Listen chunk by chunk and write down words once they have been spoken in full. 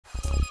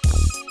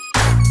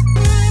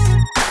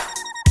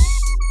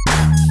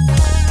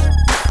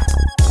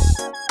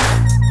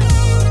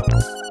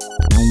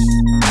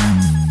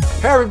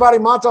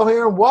everybody, Montel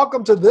here, and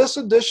welcome to this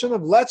edition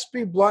of Let's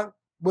Be Blunt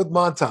with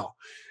Montel.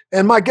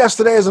 And my guest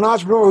today is an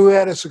entrepreneur who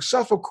had a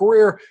successful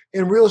career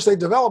in real estate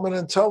development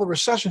until the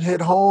recession hit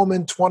home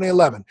in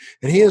 2011.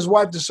 And he and his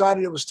wife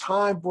decided it was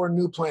time for a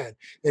new plan.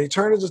 And he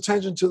turned his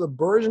attention to the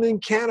burgeoning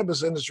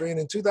cannabis industry. And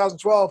in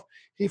 2012,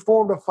 he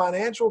formed a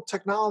financial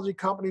technology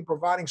company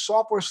providing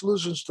software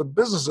solutions to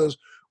businesses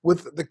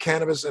with the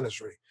cannabis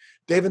industry.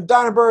 David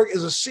Dinnenberg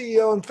is a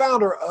CEO and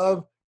founder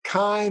of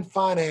Kind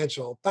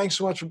Financial. Thanks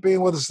so much for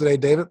being with us today,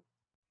 David.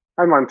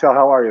 Hi, Montel.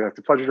 How are you? It's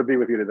a pleasure to be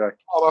with you today.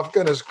 Oh, my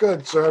goodness.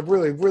 Good, sir.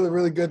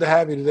 Really good to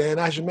have you today.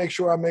 And I should make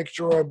sure I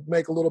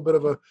make a little bit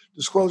of a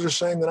disclosure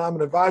saying that I'm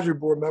an advisory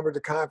board member to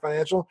Kind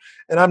Financial.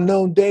 And I've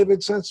known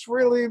David since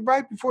really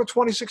right before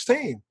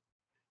 2016.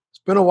 It's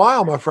been a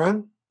while, my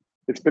friend.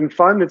 It's been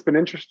fun. It's been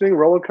interesting,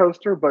 roller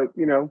coaster. But,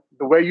 you know,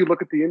 the way you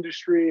look at the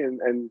industry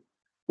and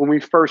when we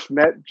first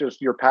met,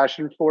 just your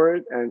passion for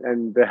it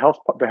and the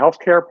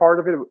healthcare part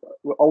of it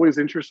always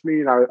interests me.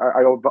 And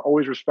I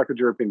always respected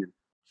your opinion.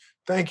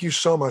 Thank you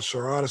so much,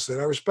 sir. Honestly,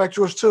 I respect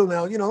yours too.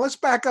 Now, let's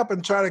back up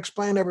and try to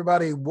explain to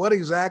everybody what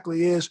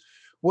exactly is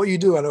what you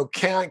do. I know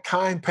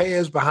Kind Pay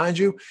is behind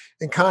you,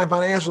 and Kind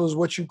Financial is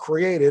what you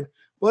created.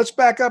 But let's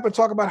back up and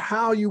talk about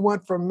how you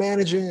went from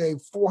managing a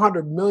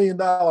 $400 million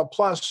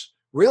plus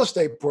real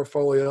estate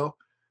portfolio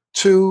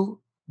to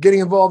getting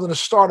involved in a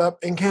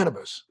startup in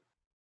cannabis.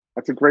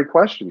 That's a great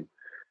question.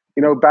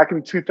 Back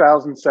in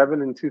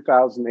 2007 and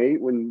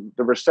 2008, when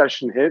the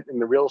recession hit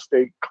and the real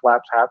estate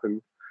collapse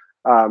happened,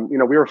 we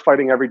were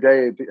fighting every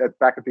day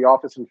back at the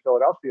office in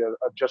Philadelphia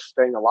of just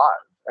staying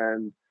alive.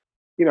 And,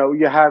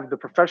 you have the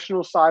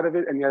professional side of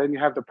it, and then you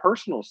have the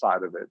personal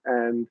side of it.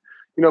 And,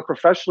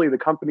 professionally, the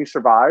company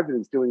survived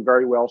and is doing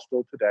very well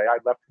still today. I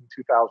left in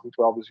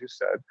 2012, as you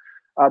said.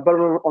 But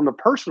on the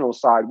personal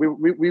side,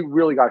 we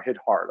really got hit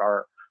hard.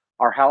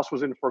 Our house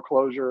was in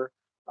foreclosure.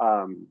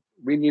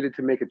 We needed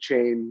to make a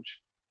change.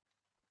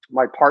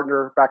 My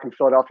partner back in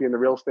Philadelphia in the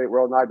real estate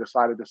world and I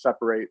decided to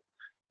separate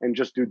and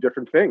just do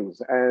different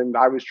things. And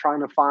I was trying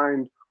to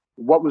find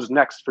what was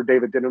next for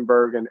David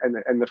Dinnenberg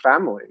and the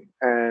family.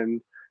 And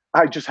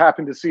I just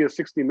happened to see a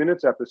 60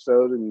 Minutes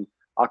episode in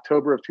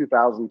October of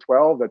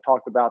 2012 that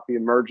talked about the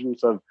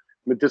emergence of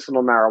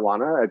medicinal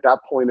marijuana. At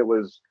that point, it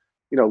was,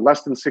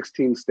 less than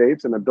 16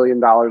 states and $1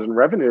 billion in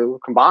revenue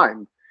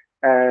combined.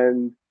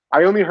 And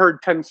I only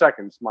heard 10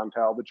 seconds,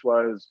 Montel, which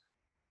was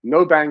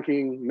no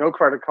banking, no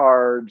credit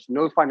cards,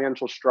 no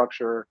financial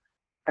structure.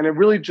 And it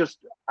really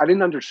I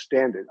didn't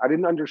understand it. I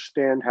didn't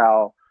understand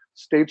how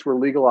states were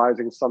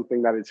legalizing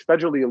something that is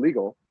federally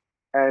illegal.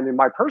 And in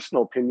my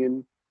personal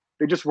opinion,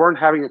 they just weren't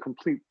having a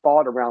complete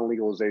thought around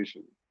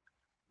legalization.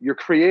 You're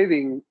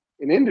creating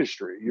an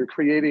industry, you're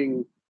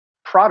creating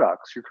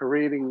products, you're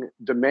creating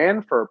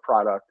demand for a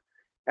product.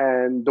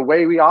 And the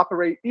way we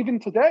operate, even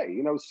today,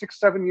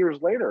 6-7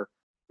 years later,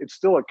 it's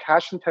still a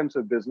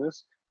cash-intensive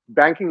business.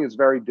 Banking is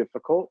very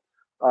difficult.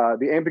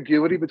 The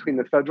ambiguity between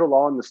the federal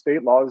law and the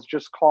state laws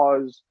just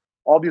cause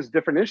all these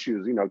different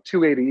issues,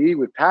 280E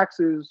with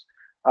taxes,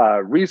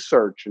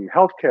 research and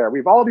healthcare. We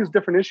have all these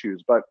different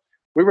issues, but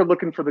we were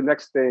looking for the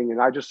next thing.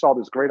 And I just saw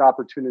this great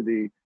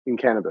opportunity in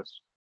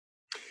cannabis.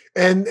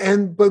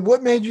 But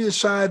what made you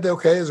decide that,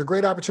 okay, there's a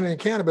great opportunity in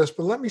cannabis,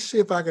 but let me see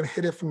if I can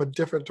hit it from a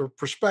different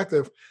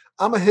perspective.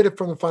 I'm going to hit it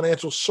from the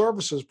financial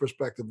services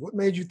perspective. What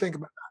made you think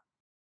about that?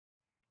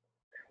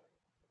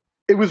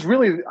 It was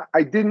really,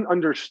 I didn't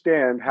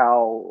understand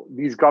how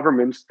these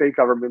state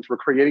governments were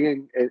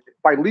creating,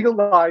 by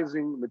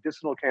legalizing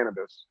medicinal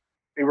cannabis,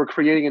 they were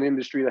creating an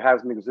industry that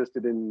hasn't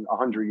existed in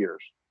 100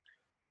 years.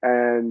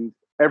 And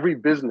every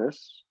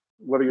business,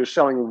 whether you're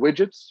selling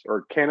widgets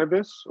or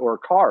cannabis or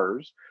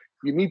cars,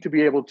 you need to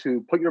be able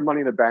to put your money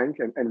in a bank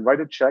and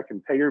write a check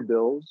and pay your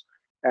bills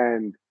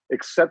and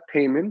accept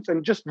payments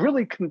and just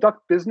really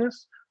conduct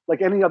business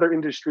like any other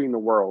industry in the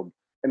world.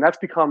 And that's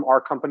become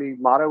our company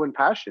motto and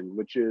passion,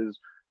 which is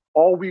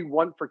all we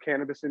want for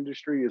cannabis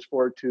industry is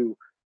for it to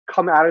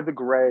come out of the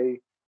gray,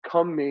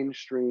 come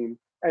mainstream,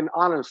 and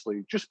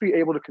honestly, just be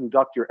able to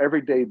conduct your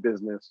everyday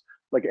business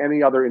like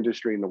any other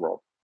industry in the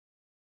world.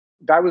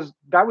 That was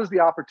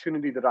the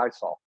opportunity that I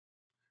saw.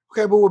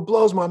 Okay, but what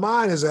blows my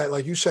mind is that,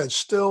 like you said,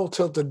 still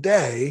till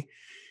today,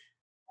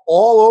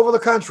 all over the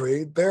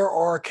country, there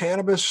are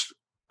cannabis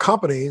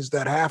companies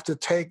that have to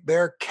take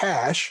their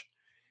cash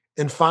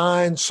and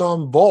find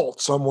some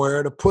vault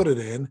somewhere to put it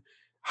in,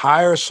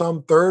 hire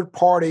some third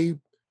party,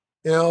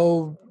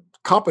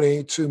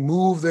 company to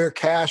move their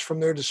cash from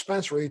their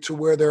dispensary to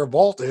where their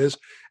vault is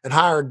and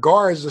hire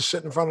guards to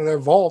sit in front of their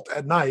vault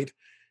at night.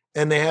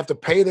 And they have to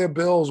pay their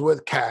bills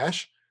with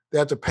cash. They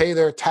have to pay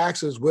their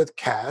taxes with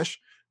cash.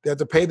 They have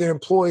to pay their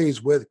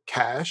employees with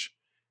cash.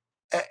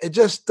 It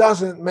just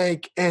doesn't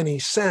make any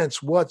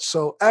sense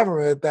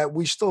whatsoever that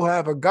we still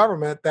have a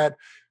government that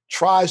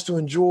tries to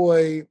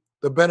enjoy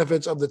the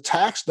benefits of the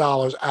tax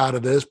dollars out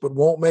of this, but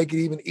won't make it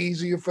even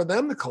easier for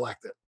them to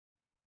collect it.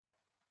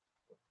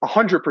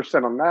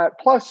 100% on that.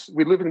 Plus,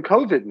 we live in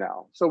COVID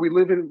now. So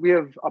we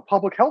have a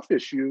public health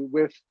issue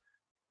with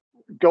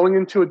going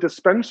into a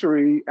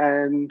dispensary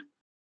and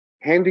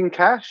handing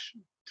cash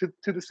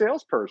to the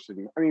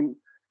salesperson. I mean,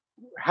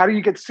 how do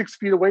you get 6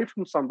 feet away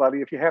from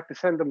somebody if you have to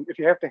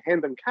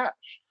hand them cash?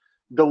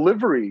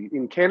 Delivery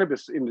in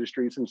cannabis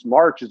industry since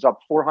March is up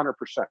 400%.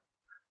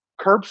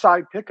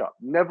 Curbside pickup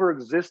never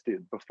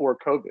existed before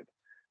COVID.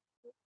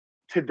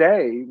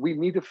 Today, we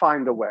need to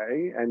find a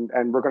way, and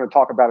we're going to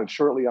talk about it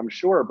shortly, I'm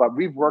sure, but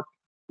we've worked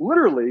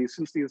literally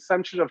since the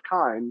inception of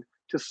kind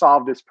to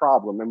solve this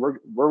problem. And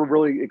we're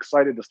really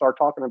excited to start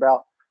talking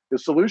about the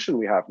solution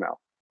we have now.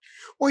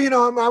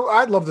 Well,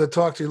 I'd love to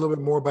talk to you a little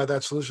bit more about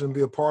that solution and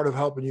be a part of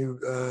helping you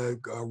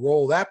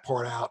roll that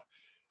part out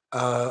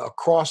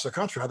across the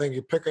country. I think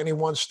you pick any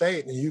one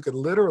state and you could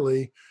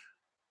literally,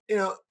 you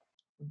know,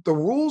 the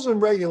rules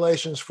and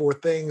regulations for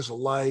things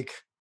like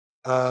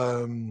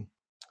um,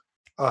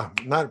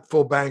 not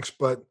full banks,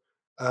 but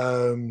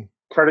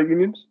Credit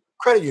unions?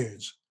 credit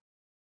unions.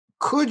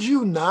 Could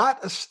you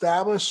not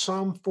establish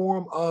some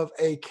form of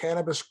a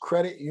cannabis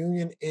credit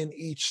union in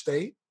each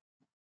state?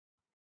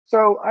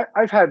 So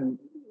I've had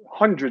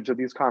hundreds of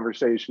these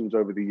conversations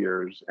over the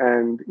years.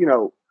 And,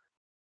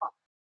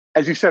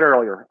 as you said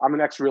earlier, I'm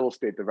an ex-real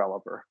estate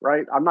developer,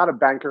 right? I'm not a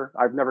banker.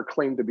 I've never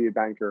claimed to be a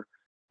banker,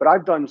 but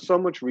I've done so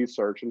much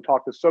research and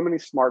talked to so many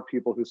smart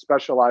people who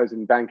specialize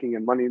in banking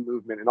and money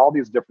movement and all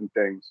these different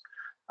things.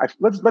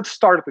 Let's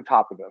start at the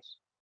top of this.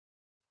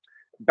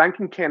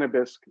 Banking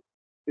cannabis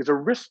is a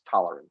risk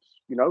tolerance.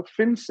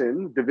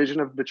 FinCEN,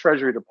 division of the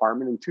Treasury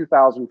Department in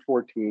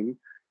 2014,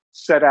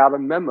 set out a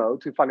memo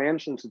to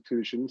financial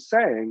institutions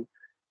saying,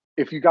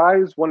 if you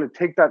guys want to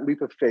take that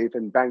leap of faith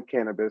and bank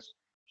cannabis,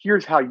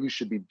 here's how you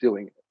should be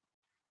doing it.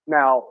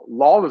 Now,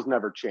 law has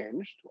never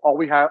changed. All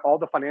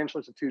the financial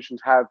institutions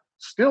have,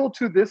 still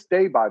to this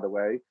day, by the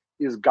way,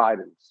 is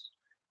guidance.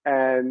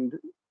 And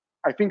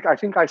I think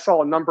I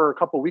saw a number a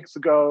couple of weeks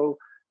ago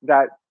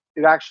that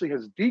it actually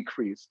has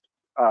decreased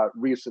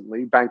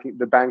recently.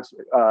 The banks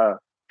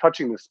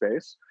touching the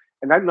space,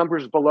 and that number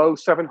is below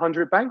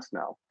 700 banks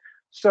now.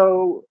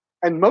 So,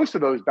 and most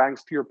of those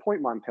banks, to your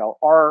point, Montel,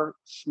 are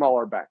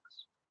smaller banks.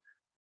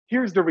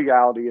 Here's the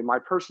reality, in my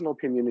personal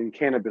opinion, in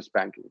cannabis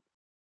banking.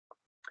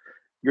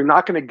 You're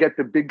not going to get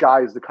the big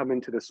guys to come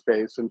into the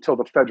space until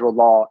the federal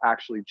law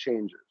actually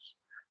changes.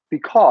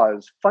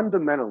 Because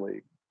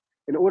fundamentally,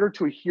 in order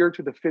to adhere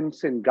to the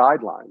FinCEN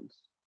guidelines,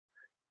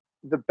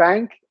 the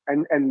bank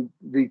and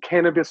the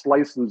cannabis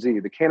licensee,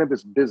 the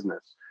cannabis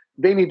business,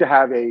 they need to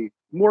have a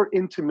more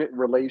intimate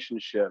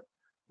relationship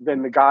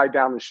than the guy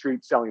down the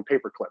street selling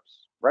paper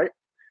clips, right?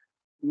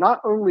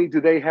 Not only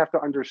do they have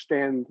to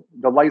understand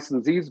the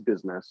licensee's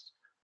business,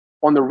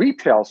 on the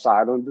retail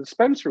side, on the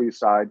dispensary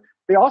side,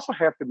 they also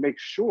have to make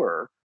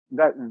sure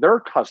that their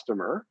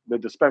customer, the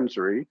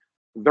dispensary,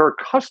 their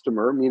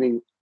customer,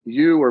 meaning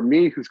you or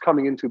me who's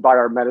coming in to buy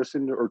our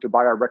medicine or to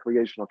buy our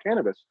recreational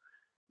cannabis,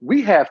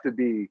 we have to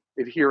be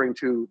adhering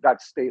to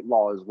that state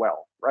law as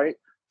well, right?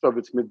 So if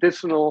it's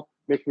medicinal,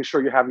 making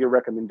sure you have your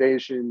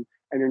recommendation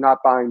and you're not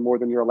buying more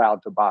than you're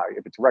allowed to buy.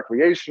 If it's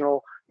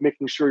recreational,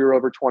 making sure you're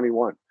over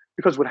 21.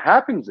 Because what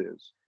happens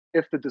is,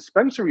 if the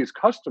dispensary's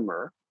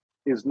customer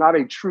is not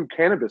a true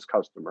cannabis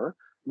customer,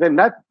 then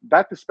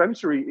that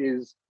dispensary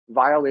is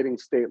violating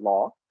state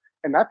law,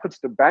 and that puts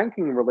the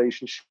banking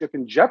relationship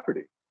in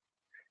jeopardy.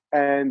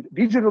 And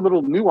these are the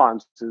little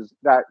nuances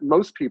that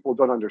most people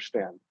don't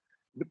understand.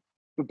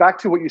 But back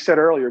to what you said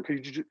earlier,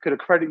 could a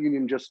credit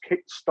union just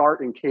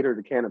start and cater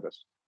to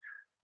cannabis?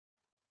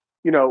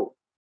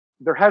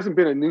 There hasn't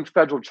been a new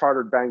federal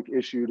chartered bank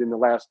issued in the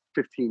last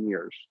 15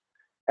 years.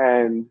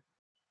 And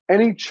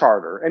any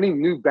charter, any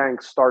new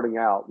bank starting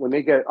out, when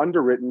they get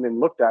underwritten and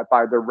looked at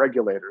by their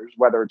regulators,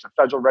 whether it's a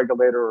federal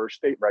regulator or a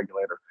state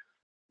regulator,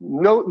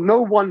 no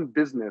one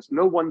business,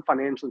 no one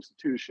financial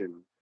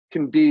institution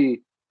can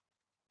be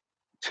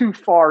too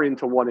far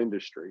into one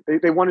industry.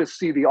 They want to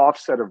see the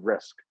offset of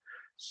risk.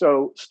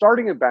 So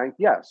starting a bank,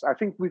 yes, I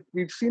think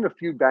we've seen a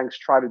few banks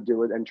try to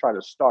do it and try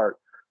to start,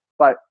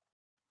 but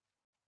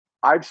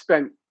I've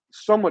spent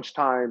so much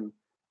time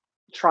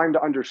trying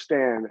to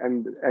understand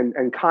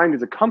and kind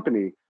as a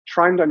company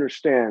trying to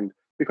understand,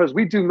 because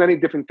we do many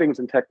different things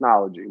in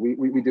technology.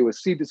 We do a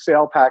seed to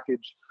sale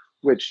package,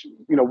 which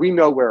we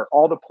know where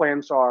all the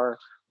plants are,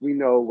 we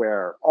know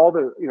where all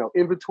the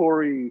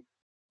inventory,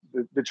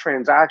 the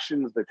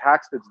transactions, the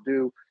tax that's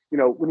due.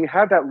 When you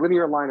have that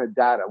linear line of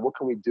data, what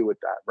can we do with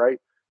that, right?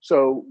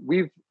 So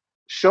we've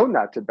shown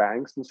that to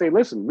banks and say,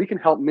 listen, we can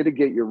help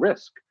mitigate your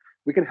risk.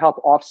 We can help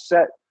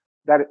offset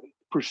that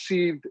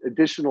perceived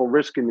additional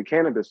risk in the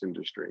cannabis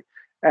industry.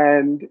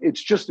 And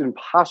it's just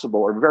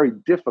impossible or very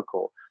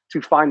difficult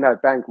to find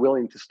that bank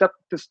willing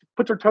to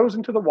put their toes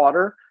into the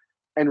water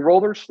and roll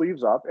their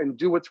sleeves up and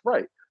do what's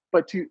right.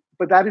 But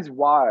that is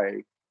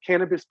why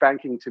cannabis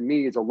banking to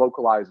me is a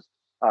localized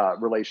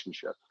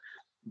relationship.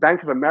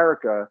 Bank of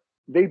America,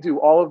 they do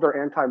all of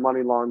their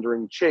anti-money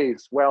laundering,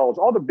 Chase, Wells,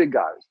 all the big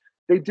guys.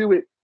 They do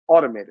it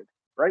automated,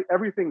 right?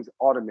 Everything's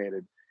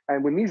automated.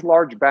 And when these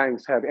large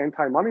banks have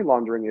anti-money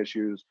laundering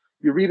issues,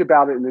 you read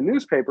about it in the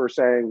newspaper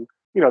saying,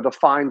 the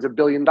fine's $1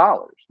 billion,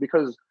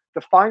 because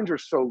the fines are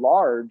so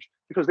large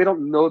because they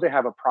don't know they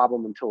have a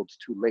problem until it's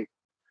too late.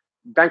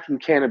 banking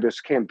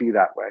cannabis can't be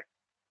that way.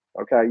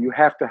 Okay, you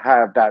have to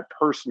have that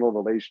personal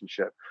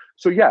relationship.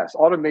 So yes,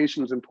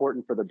 automation is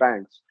important for the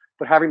banks,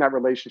 but having that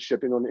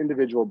relationship on an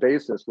individual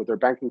basis with their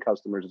banking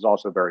customers is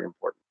also very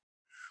important.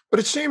 But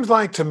it seems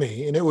like to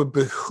me, and it would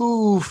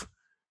behoove,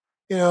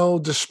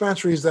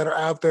 dispensaries that are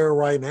out there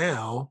right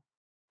now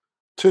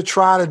to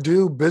try to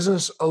do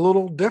business a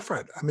little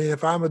different. I mean,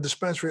 if I'm a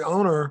dispensary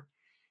owner,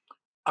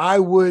 I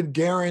would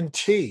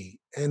guarantee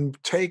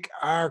and take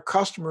our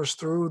customers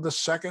through the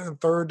second and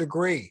third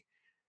degree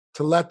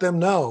to let them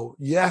know,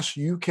 yes,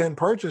 you can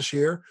purchase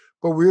here,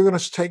 but we're going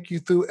to take you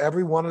through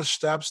every one of the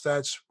steps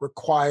that's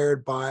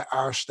required by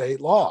our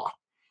state law.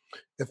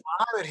 If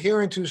I'm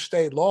adhering to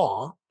state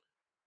law,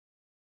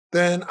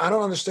 then I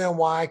don't understand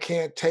why I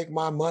can't take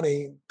my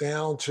money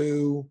down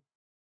to,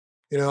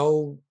 you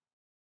know,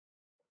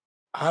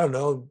 I don't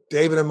know, vault,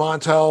 David and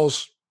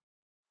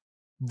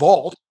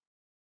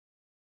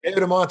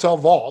Montel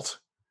vault,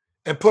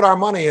 and put our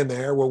money in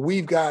there where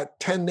we've got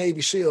 10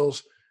 Navy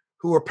SEALs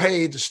who are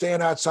paid to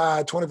stand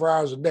outside 24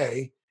 hours a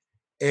day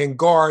and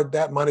guard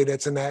that money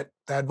that's in that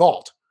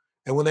vault.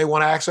 And when they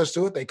want access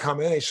to it, they come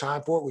in, they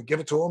sign for it, we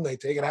give it to them, they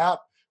take it out,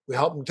 we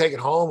help them take it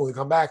home, when we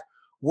come back.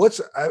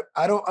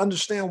 I don't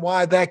understand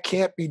why that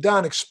can't be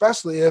done,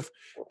 especially if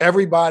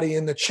everybody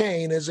in the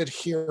chain is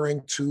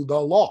adhering to the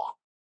law.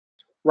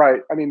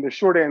 Right. I mean, the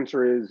short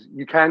answer is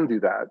you can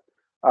do that.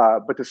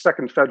 But the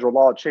second federal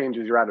law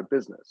changes, you're out of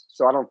business.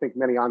 So I don't think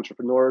many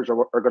entrepreneurs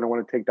are going to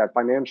want to take that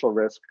financial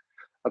risk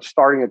of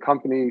starting a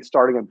company,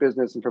 starting a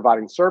business, and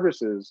providing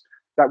services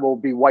that will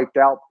be wiped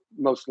out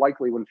most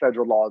likely when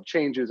federal law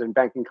changes and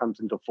banking comes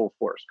into full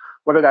force.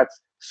 Whether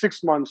that's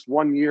 6 months,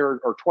 1 year,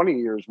 or 20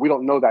 years, we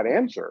don't know that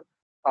answer.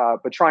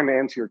 But trying to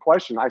answer your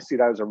question, I see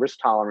that as a risk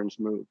tolerance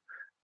move.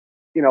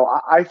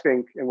 I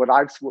think, and what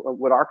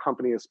our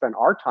company has spent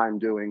our time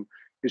doing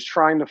is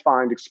trying to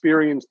find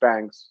experienced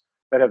banks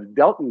that have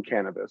dealt in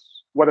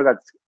cannabis, whether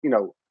that's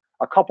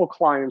a couple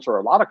clients or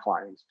a lot of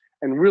clients,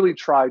 and really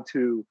try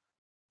to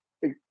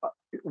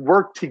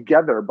work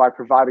together by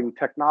providing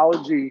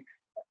technology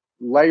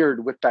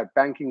layered with that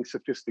banking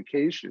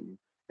sophistication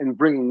and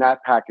bringing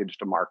that package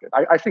to market.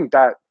 I think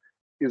that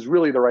is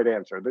really the right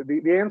answer.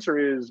 The answer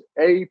is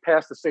A,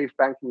 pass the Safe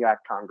Banking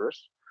Act,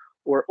 Congress,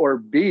 or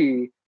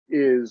B,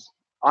 is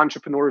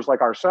entrepreneurs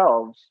like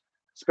ourselves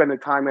spend the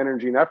time,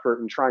 energy, and effort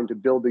in trying to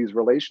build these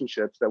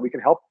relationships that we can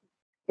help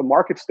the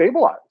market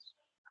stabilize.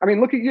 I mean,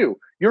 look at you.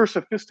 You're a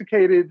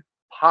sophisticated,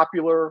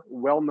 popular,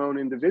 well-known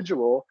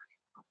individual,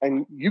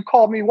 and you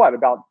called me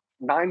about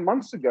 9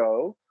 months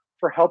ago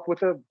for help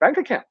with a bank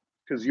account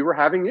because you were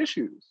having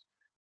issues.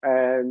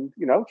 And,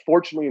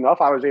 fortunately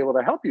enough, I was able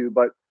to help you.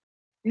 But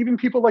even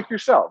people like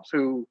yourselves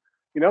who,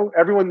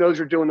 everyone knows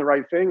you're doing the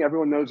right thing.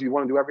 Everyone knows you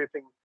want to do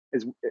everything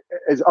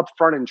as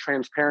upfront and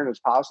transparent as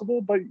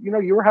possible. But,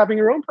 you were having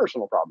your own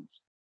professional problems,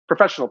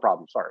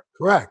 sorry.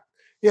 Correct.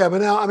 Yeah,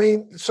 but now, I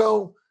mean,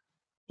 so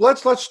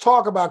let's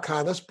talk about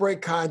Kind. Let's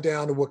break Kind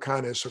down to what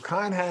Kind is. So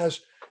Kind has,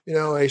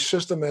 a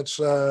system that's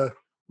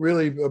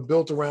really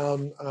built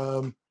around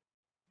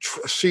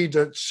seed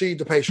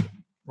to patient,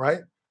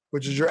 right?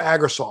 Which is your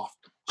AgriSoft.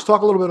 Let's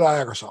talk a little bit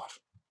about AgriSoft.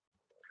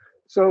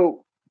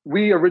 So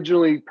we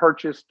originally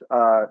purchased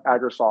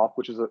AgriSoft,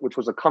 which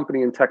was a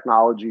company in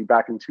technology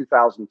back in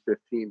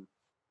 2015.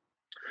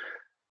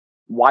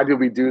 Why did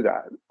we do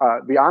that?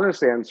 The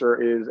honest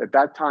answer is at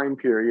that time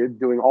period,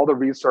 doing all the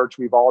research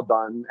we've all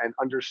done and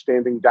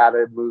understanding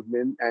data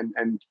movement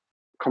and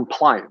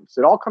compliance.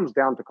 It all comes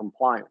down to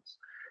compliance.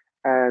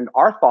 And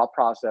our thought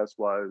process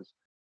was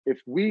if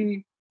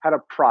we had a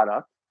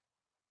product,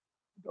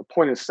 a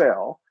point of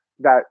sale,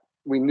 that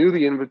we knew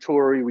the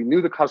inventory, we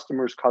knew the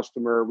customer's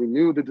customer, we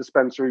knew the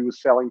dispensary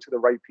was selling to the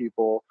right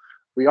people,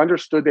 we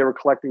understood they were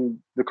collecting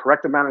the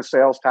correct amount of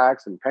sales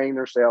tax and paying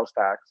their sales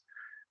tax.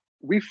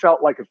 We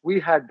felt like if we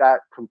had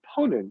that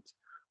component,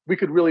 we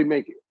could really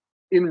make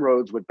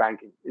inroads with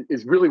banking.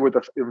 Is really where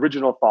the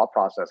original thought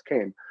process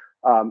came.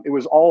 It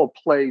was all a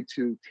play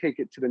to take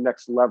it to the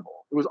next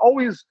level. It was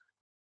always,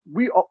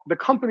 the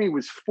company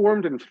was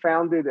formed and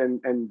founded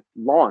and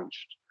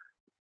launched,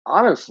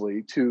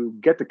 honestly, to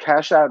get the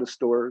cash out of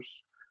stores,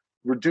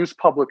 reduce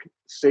public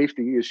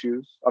safety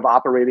issues of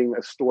operating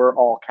a store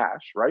all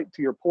cash, right?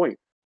 To your point,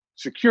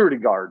 security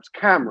guards,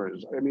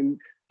 cameras. I mean,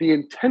 the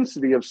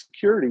intensity of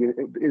security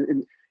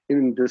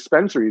in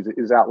dispensaries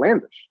is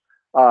outlandish.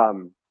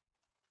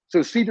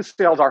 So seed to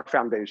sales our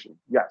foundation,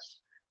 yes.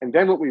 And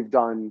then what we've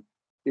done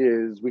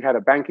is we had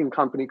a banking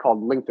company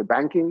called Link to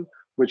Banking,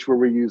 where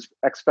we use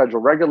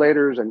ex-federal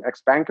regulators and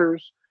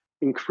ex-bankers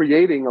in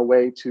creating a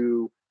way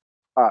to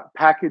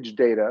package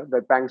data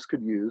that banks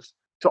could use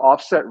to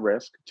offset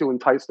risk, to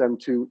entice them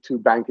to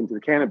bank into the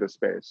cannabis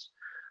space.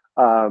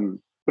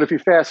 But if you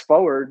fast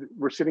forward,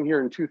 we're sitting here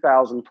in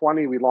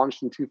 2020, we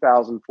launched in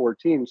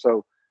 2014.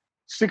 So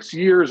 6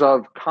 years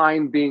of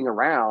Kind being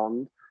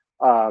around,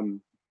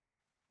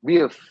 we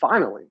have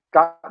finally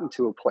gotten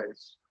to a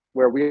place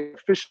where we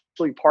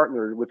officially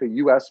partnered with a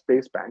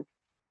US-based bank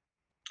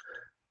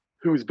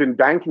who's been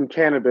banking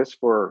cannabis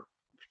for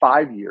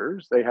 5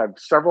 years. They have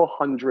several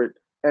hundred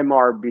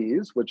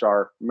MRBs, which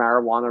are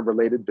marijuana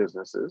related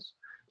businesses.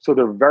 So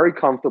they're very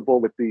comfortable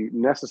with the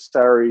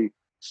necessary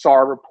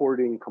SAR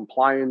reporting,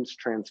 compliance,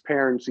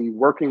 transparency,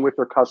 working with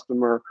their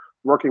customer,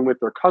 working with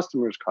their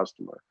customer's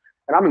customer.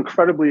 And I'm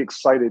incredibly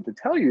excited to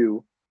tell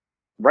you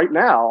right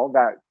now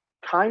that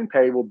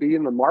KindPay will be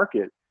in the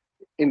market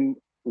in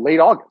late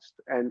August.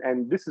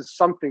 And this is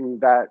something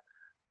that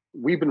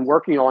we've been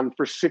working on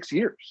for 6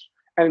 years.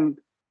 And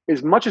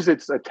as much as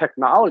it's a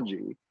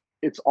technology,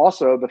 it's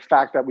also the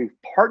fact that we've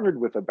partnered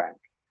with a bank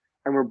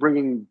and we're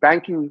bringing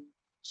banking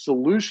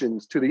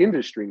solutions to the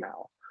industry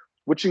now,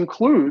 which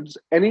includes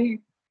any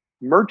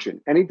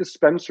merchant, any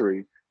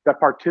dispensary that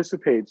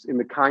participates in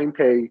the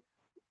KindPay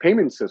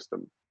payment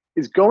system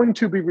is going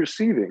to be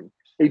receiving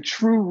a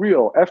true,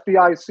 real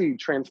FDIC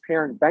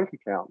transparent bank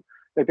account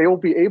that they will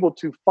be able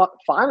to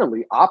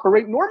finally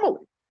operate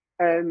normally.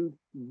 And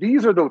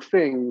these are the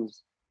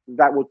things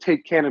that will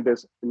take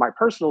cannabis, in my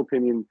personal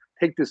opinion,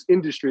 take this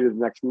industry to the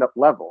next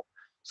level.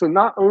 So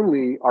not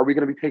only are we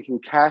going to be taking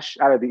cash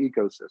out of the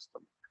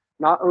ecosystem,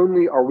 not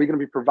only are we going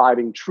to be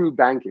providing true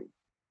banking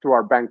through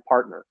our bank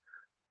partner,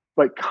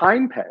 but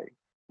KindPay,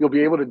 you'll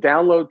be able to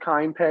download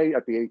KindPay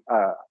at the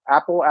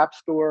Apple App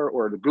Store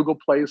or the Google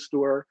Play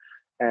Store,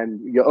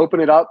 and you open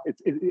it up.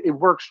 It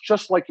works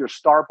just like your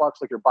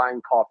Starbucks, like you're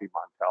buying coffee,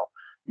 Montel.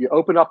 You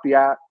open up the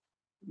app,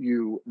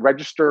 you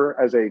register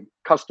as a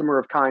customer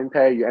of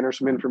KindPay, you enter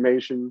some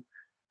information,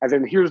 and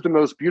then here's the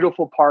most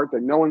beautiful part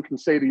that no one can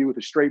say to you with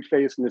a straight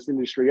face in this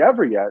industry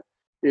ever yet,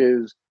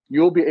 is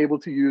you'll be able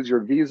to use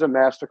your Visa,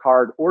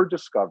 MasterCard, or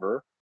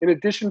Discover, in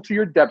addition to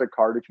your debit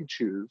card if you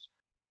choose,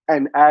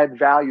 and add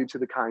value to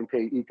the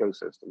KindPay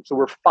ecosystem. So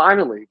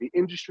the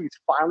industry is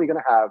finally going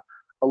to have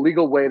a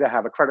legal way to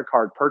have a credit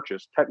card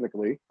purchase,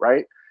 technically,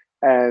 right?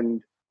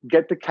 And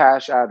get the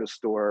cash out of the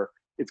store.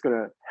 It's going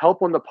to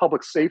help on the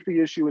public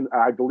safety issue, and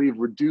I believe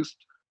reduce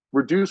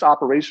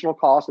operational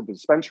costs at the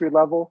dispensary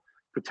level,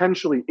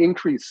 potentially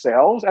increase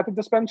sales at the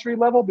dispensary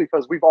level,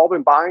 because we've all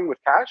been buying with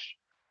cash.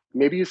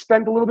 Maybe you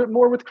spend a little bit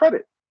more with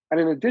credit. And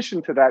in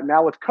addition to that,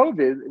 now with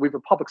COVID, we have a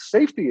public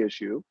safety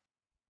issue.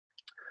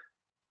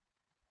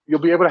 You'll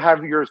be able to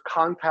have your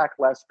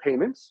contactless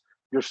payments,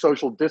 your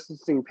social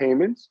distancing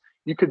payments.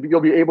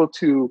 You'll be able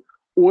to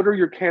order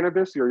your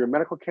cannabis or your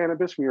medical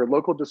cannabis from your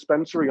local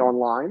dispensary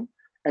online,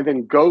 and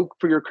then go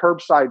for your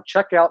curbside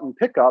checkout and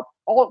pickup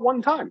all at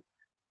one time.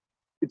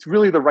 It's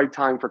really the right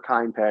time for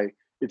KindPay.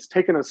 It's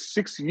taken us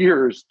 6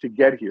 years to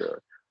get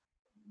here,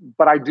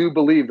 but I do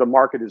believe the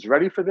market is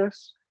ready for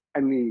this,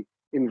 and the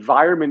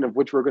environment of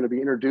which we're going to be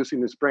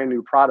introducing this brand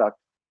new product,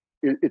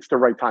 it's the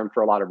right time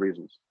for a lot of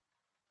reasons.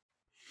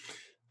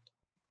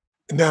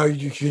 Now,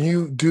 can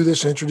you do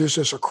this, introduce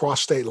this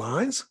across state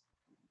lines?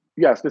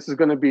 Yes,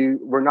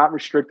 we're not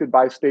restricted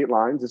by state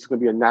lines. This is going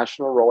to be a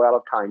national rollout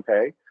of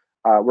KindPay.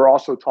 We're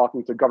also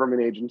talking to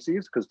government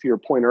agencies, because to your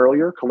point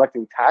earlier,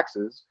 collecting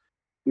taxes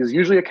is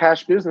usually a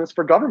cash business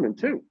for government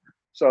too.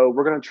 So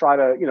we're going to try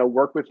to,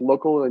 work with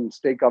local and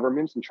state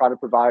governments and try to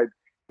provide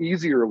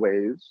easier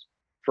ways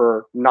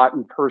for not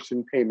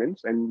in-person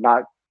payments and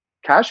not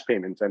cash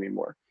payments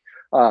anymore.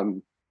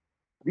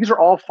 These are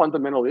all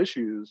fundamental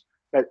issues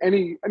that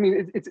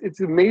it's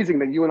amazing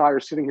that you and I are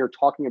sitting here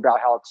talking about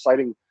how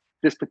exciting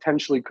this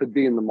potentially could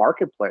be in the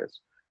marketplace,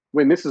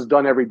 when this is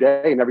done every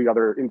day in every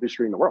other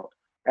industry in the world.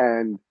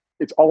 And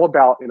it's all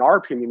about, in our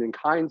opinion, in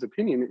Kind's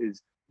opinion,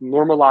 is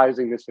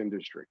normalizing this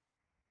industry.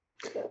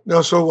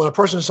 No, so when a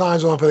person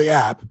signs on for the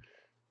app,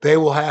 they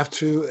will have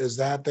to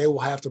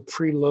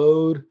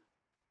preload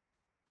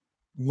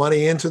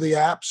money into the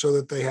app so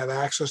that they have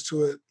access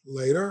to it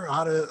later?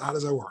 How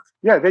does that work?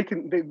 Yeah,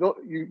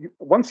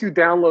 once you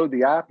download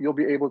the app, you'll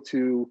be able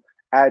to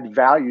add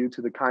value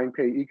to the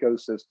KindPay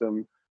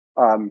ecosystem,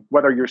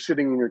 whether you're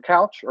sitting on your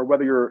couch or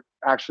whether you're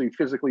actually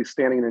physically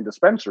standing in a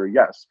dispensary.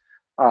 Yes.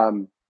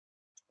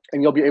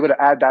 And you'll be able to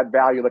add that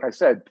value, like I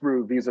said,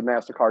 through Visa,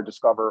 MasterCard,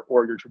 Discover,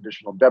 or your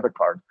traditional debit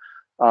card.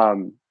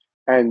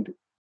 And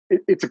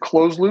it's a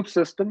closed loop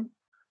system.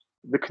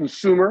 The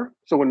consumer,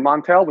 so when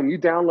you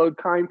download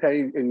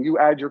KindPay and you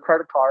add your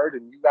credit card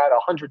and you add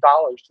 $100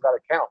 to that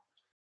account,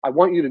 I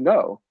want you to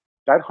know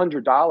that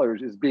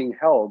 $100 is being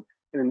held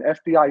in an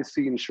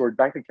FDIC insured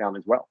bank account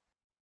as well.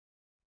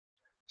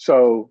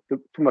 So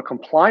from a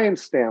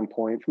compliance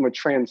standpoint, from a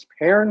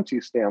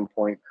transparency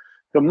standpoint,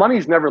 the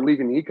money's never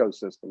leaving the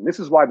ecosystem. This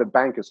is why the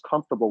bank is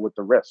comfortable with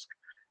the risk,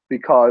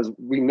 because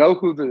we know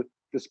who the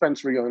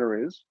dispensary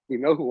owner is, we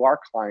know who our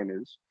client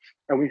is,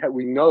 and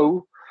we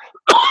know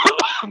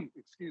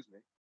excuse me,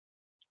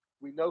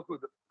 we know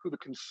who the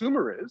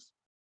consumer is,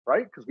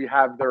 right? Because we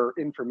have their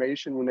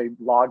information when they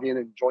log in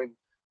and join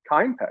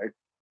KindPay,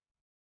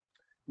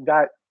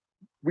 that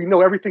we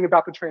know everything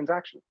about the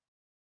transaction.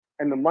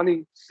 And the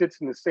money sits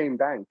in the same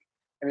bank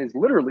and is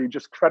literally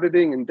just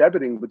crediting and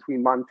debiting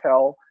between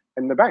Montel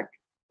and the bank,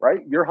 right?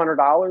 Your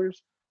 $100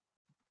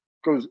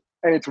 goes,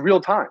 and it's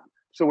real time.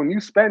 So when you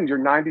spend your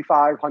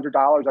 $95,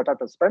 $100 at that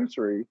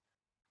dispensary,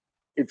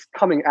 it's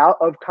coming out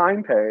of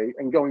KindPay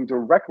and going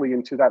directly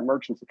into that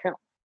merchant's account.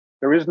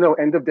 There is no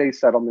end of day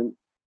settlement.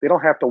 They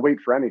don't have to wait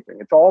for anything.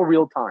 It's all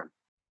real time.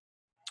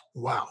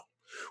 Wow.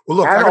 Well,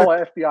 look, and all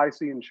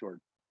FDIC insured.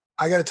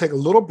 I got to take a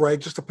little break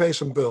just to pay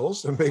some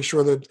bills and make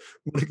sure that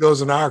money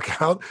goes in our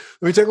account.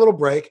 Let me take a little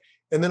break,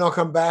 and then I'll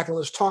come back and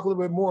let's talk a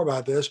little bit more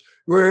about this.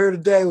 We're here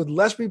today with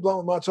Let's Be Blunt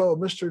with Montel,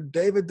 Mr.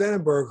 David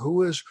Dinnenberg,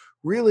 who is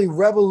really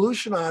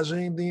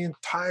revolutionizing the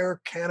entire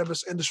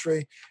cannabis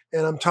industry.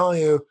 And I'm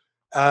telling you,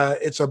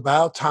 it's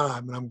about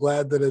time. And I'm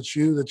glad that it's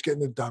you that's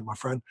getting it done, my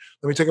friend.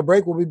 Let me take a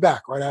break. We'll be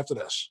back right after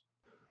this.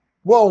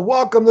 Well,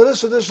 welcome to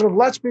this edition of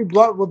Let's Be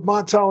Blunt with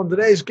Montel. And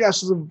today's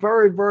guest is a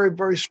very, very,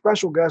 very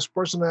special guest,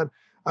 person that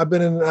I've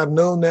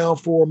known now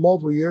for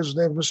multiple years. His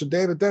name is Mr.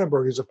 David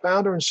Dinnenberg. He's the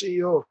founder and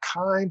CEO of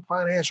Kind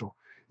Financial.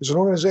 It's an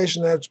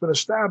organization that's been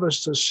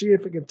established to see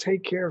if it can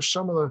take care of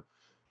some of the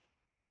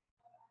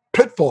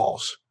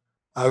pitfalls,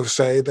 I would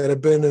say, that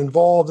have been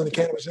involved in the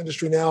cannabis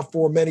industry now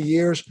for many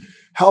years,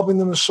 helping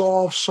them to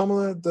solve some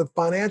of the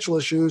financial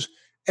issues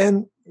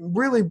and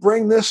really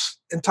bring this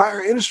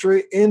entire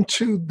industry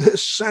into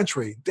this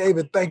century.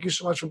 David, thank you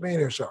so much for being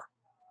here, sir.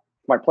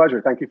 My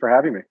pleasure. Thank you for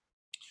having me.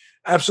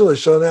 Absolutely.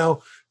 So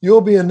now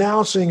you'll be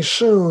announcing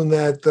soon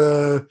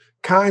that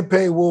Kind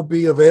Pay will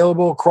be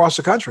available across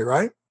the country,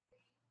 right?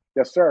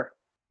 Yes, sir.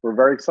 We're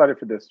very excited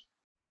for this.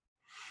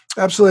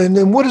 Absolutely. And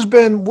then what has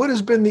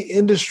been the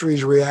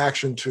industry's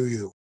reaction to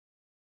you?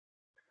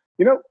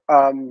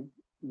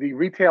 The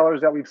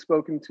retailers that we've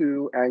spoken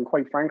to, and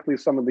quite frankly,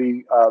 some of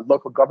the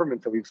local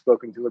governments that we've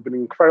spoken to have been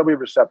incredibly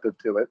receptive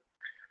to it.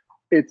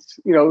 It's,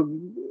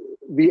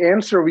 the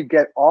answer we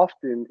get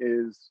often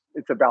is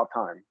it's about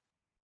time.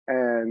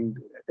 And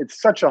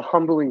it's such a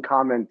humbling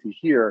comment to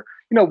hear,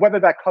 whether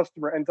that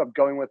customer ends up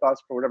going with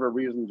us for whatever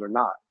reasons or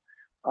not.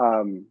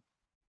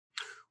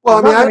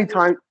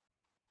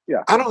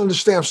 Yeah. I don't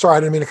understand. I'm sorry, I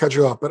didn't mean to cut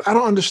you off, but I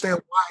don't understand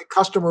why a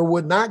customer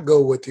would not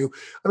go with you.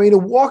 I mean, to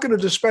walk in a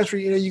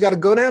dispensary, you got to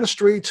go down the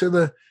street to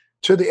the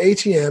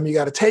ATM. You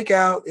got to take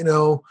out,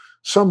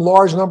 some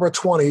large number of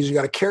 20s. You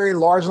got to carry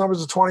large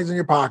numbers of 20s in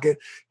your pocket,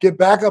 get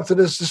back up to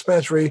this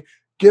dispensary,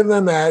 give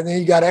them that, and then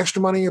you got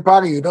extra money in your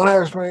pocket. You don't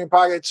have extra money in your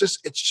pocket.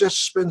 It's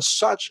just been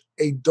such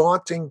a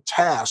daunting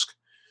task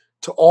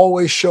to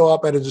always show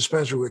up at a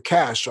dispensary with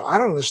cash. So I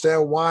don't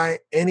understand why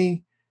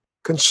any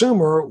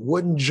consumer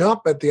wouldn't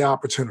jump at the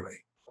opportunity.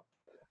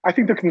 I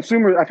think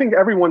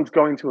everyone's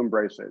going to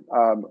embrace it.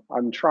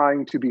 I'm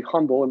trying to be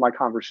humble in my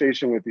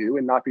conversation with you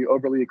and not be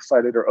overly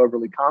excited or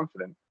overly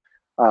confident.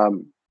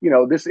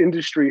 This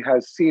industry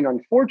has seen,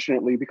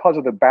 unfortunately, because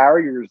of the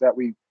barriers that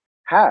we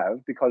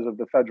have because of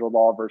the federal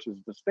law versus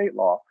the state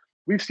law,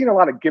 we've seen a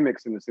lot of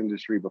gimmicks in this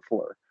industry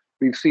before.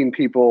 We've seen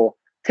people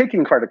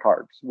taking credit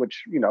cards,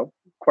 which,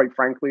 quite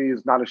frankly,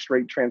 is not a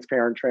straight,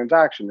 transparent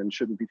transaction and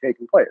shouldn't be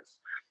taking place.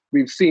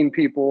 We've seen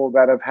people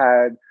that have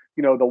had,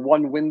 the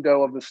one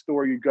window of the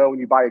store you go and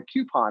you buy a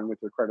coupon with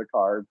your credit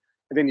card,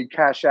 and then you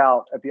cash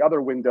out at the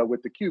other window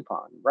with the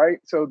coupon, right?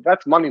 So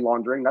that's money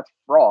laundering, that's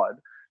fraud.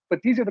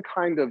 But these are the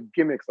kind of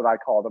gimmicks that I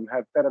call them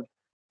that have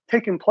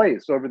taken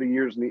place over the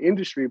years in the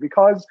industry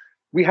because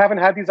we haven't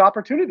had these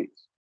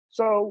opportunities.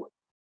 So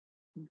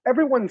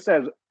everyone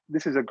says,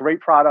 this is a great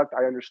product.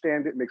 I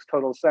understand it makes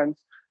total sense.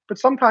 But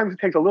sometimes it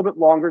takes a little bit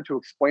longer to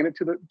explain it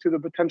to the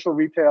potential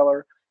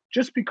retailer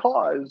just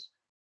because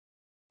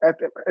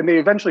and they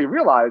eventually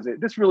realize it.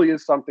 This really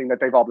is something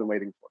that they've all been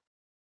waiting for.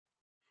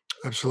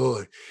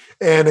 Absolutely.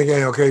 And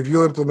again, okay, if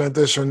you implement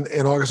this in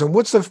August, and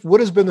what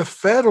has been the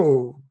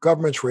federal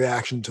government's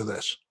reaction to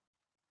this?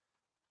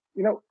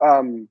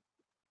 I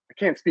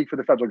can't speak for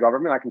the federal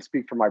government. I can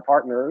speak for my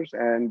partners.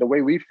 And the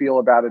way we feel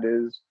about it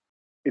is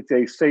it's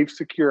a safe,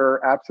 secure,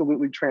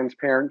 absolutely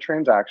transparent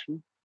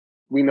transaction.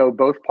 We know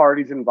both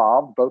parties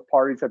involved. Both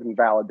parties have been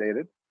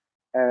validated.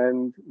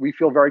 And we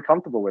feel very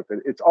comfortable with it.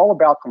 It's all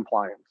about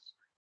compliance.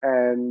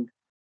 And,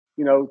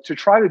 to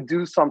try to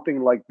do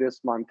something like this,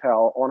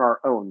 Montel, on our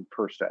own,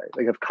 per se.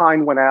 Like if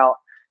Kind went out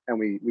and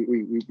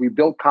we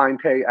built Kind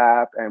Pay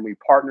app and we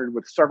partnered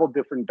with several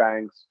different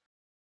banks,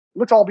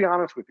 let's all be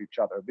honest with each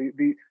other.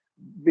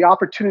 The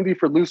opportunity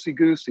for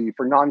loosey-goosey,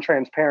 for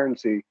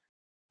non-transparency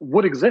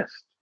would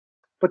exist.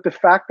 But the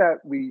fact that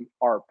we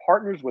are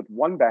partners with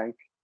one bank,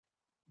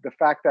 the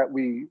fact that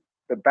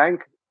the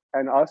bank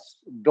and us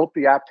built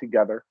the app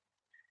together,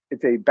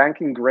 it's a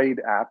banking grade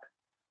app.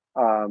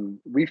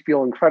 We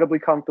feel incredibly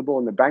comfortable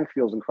and the bank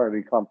feels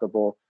incredibly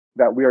comfortable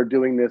that we are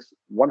doing this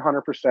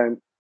 100%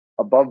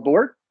 above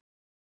board,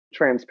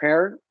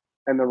 transparent,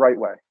 and the right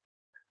way.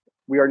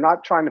 We are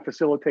not trying to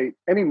facilitate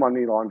any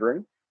money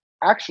laundering.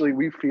 Actually,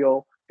 we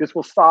feel this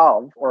will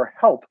solve or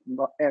help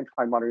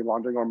anti-money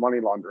laundering or money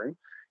laundering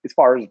as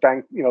far as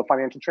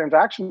financial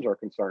transactions are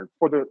concerned,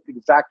 for the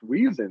exact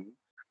reason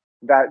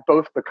that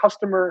both the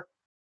customer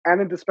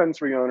and the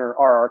dispensary owner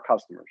are our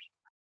customers.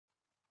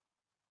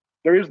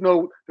 There is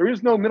no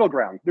middle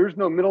ground. There is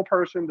no middle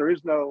person. There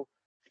is no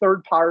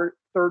third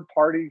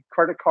party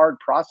credit card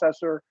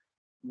processor.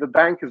 The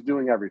bank is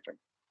doing everything.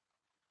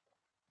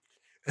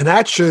 And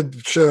that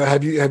should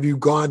have you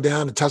gone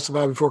down and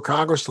testified before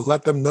Congress to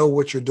let them know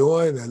what you're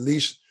doing at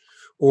least,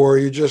 or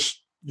you're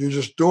just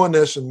doing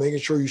this and making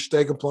sure you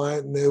stay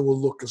compliant and they will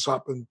look us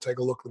up and take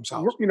a look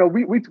themselves?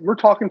 We're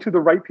talking to the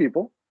right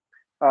people.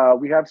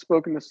 We have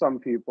spoken to some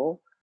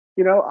people.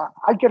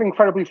 I get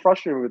incredibly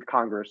frustrated with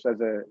Congress as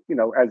an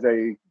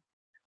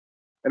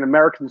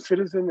American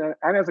citizen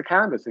and as a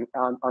cannabis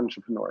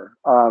entrepreneur.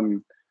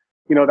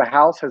 The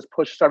House has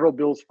pushed several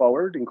bills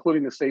forward,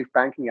 including the Safe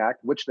Banking Act,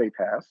 which they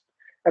passed.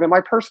 And in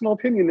my personal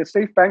opinion, the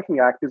Safe Banking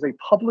Act is a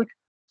public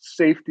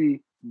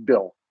safety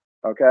bill.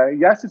 Okay.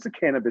 Yes, it's a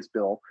cannabis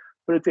bill,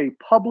 but it's a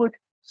public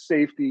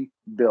safety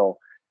bill.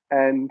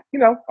 And,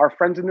 our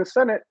friends in the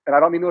Senate, and I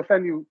don't mean to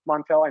offend you,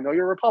 Montel, I know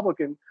you're a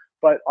Republican,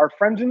 but our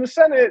friends in the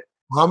Senate.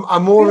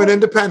 I'm more of an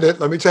independent,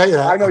 let me tell you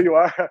that. I know you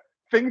are.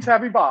 Things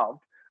have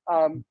evolved.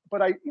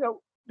 But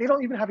they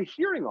don't even have a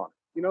hearing on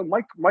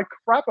it. Mike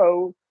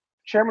Crapo,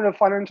 chairman of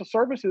Financial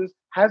Services,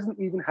 hasn't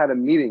even had a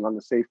meeting on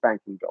the safe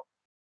banking bill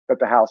that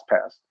the House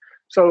passed.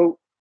 So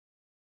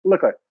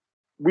look,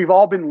 we've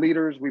all been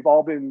leaders.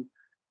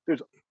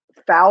 There's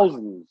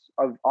thousands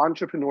of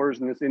entrepreneurs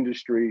in this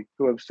industry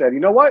who have said, you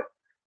know what?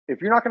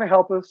 If you're not going to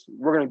help us,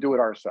 we're going to do it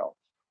ourselves.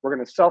 We're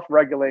going to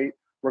self-regulate.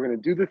 We're going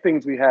to do the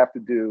things we have to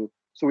do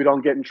so we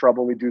don't get in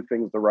trouble. We do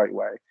things the right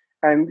way.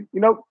 And,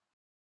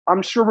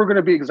 I'm sure we're going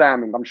to be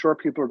examined. I'm sure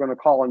people are going to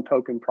call and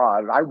poke and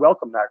prod. And I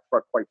welcome that,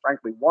 quite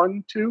frankly.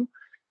 One, two,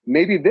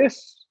 maybe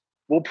this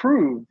will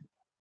prove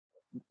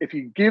if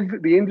you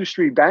give the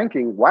industry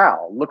banking,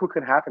 wow, look what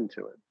could happen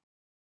to it.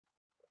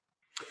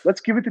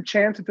 Let's give it the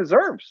chance it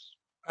deserves.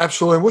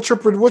 Absolutely. What's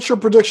your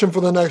prediction for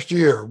the next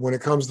year when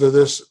it comes to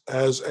this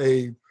as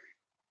a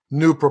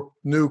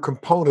new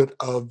component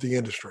of the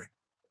industry?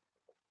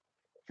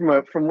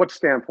 From what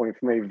standpoint?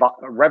 From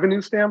a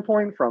revenue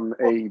standpoint? From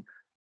a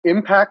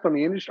impact on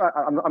the industry?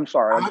 I'm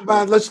sorry.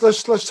 Let's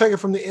take it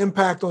from the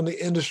impact on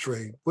the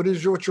industry.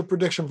 What's your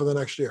prediction for the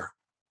next year?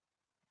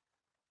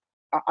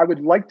 I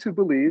would like to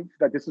believe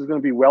that this is going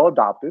to be well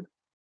adopted.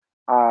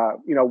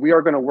 We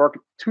are going to work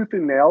tooth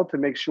and nail to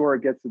make sure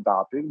it gets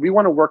adopted. We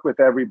want to work with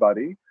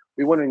everybody.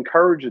 We want to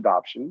encourage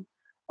adoption.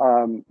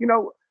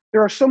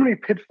 There are so many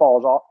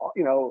pitfalls,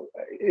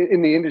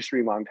 in the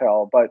industry,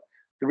 Montel, but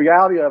the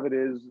reality of it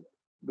is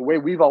the way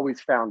we've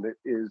always found it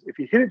is if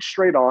you hit it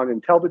straight on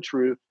and tell the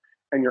truth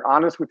and you're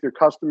honest with your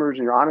customers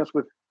and you're honest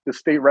with the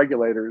state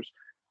regulators,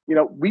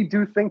 we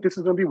do think this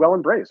is going to be well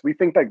embraced. We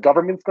think that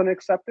government's going to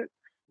accept it.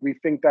 We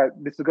think that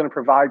this is going to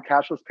provide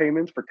cashless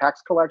payments for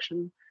tax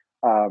collection.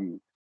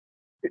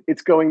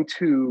 It's going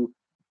to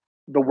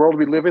the world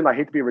we live in. I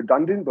hate to be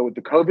redundant, but with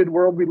the COVID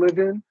world we live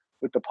in,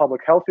 with the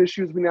public health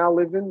issues we now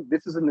live in,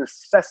 this is a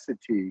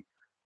necessity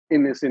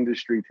in this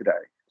industry today.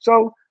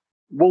 So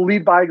we'll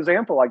lead by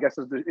example, I guess,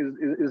 is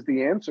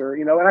the answer.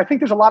 And I think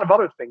there's a lot of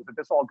other things that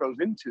this all goes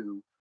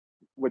into,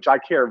 which I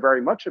care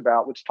very much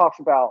about, which talks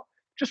about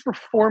just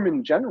reform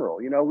in general.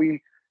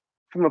 We,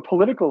 from a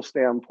political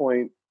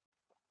standpoint,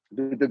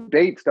 the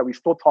debates that we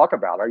still talk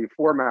about, are you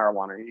for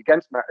marijuana? Are you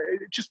against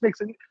marijuana? It just makes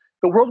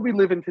the world we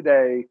live in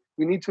today,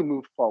 we need to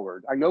move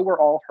forward. I know we're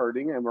all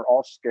hurting and we're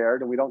all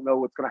scared and we don't know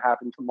what's going to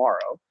happen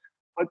tomorrow.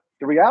 But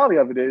the reality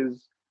of it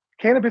is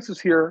cannabis is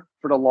here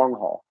for the long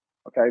haul.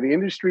 Okay. The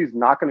industry is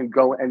not going to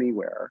go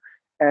anywhere.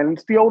 And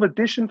it's the old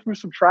addition through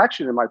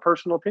subtraction, in my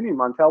personal opinion,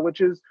 Montel,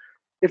 which is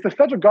if the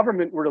federal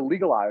government were to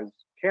legalize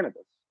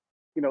cannabis,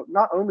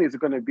 not only is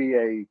it going to be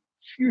a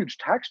huge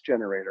tax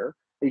generator,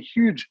 a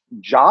huge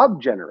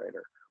job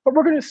generator, but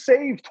we're going to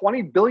save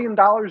 $20 billion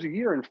a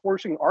year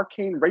enforcing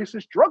arcane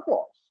racist drug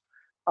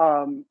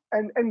laws.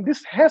 And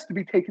this has to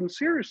be taken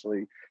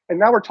seriously. And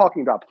now we're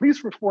talking about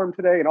police reform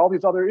today and all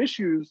these other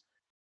issues.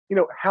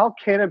 How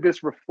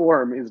cannabis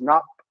reform is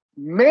not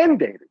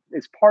mandated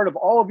as part of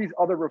all of these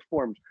other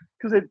reforms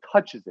because it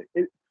touches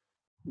it.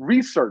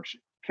 Research,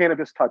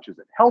 cannabis touches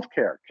it.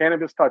 Healthcare,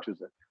 cannabis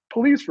touches it.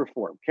 Police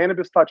reform,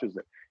 cannabis touches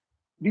it.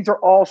 These are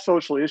all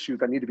social issues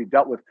that need to be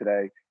dealt with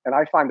today. And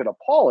I find it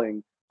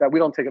appalling that we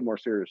don't take it more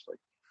seriously.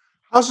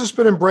 How's this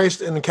been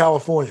embraced in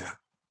California?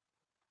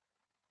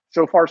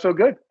 So far, so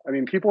good. I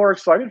mean, people are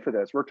excited for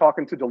this. We're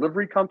talking to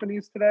delivery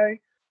companies today.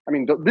 I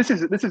mean, this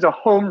is a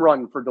home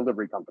run for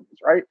delivery companies,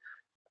 right?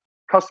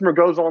 Customer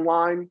goes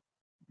online,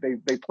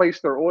 they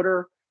place their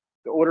order,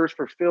 the order is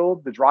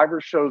fulfilled, the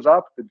driver shows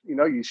up,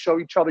 you show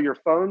each other your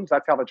phones,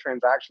 that's how the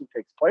transaction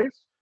takes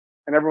place,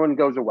 and everyone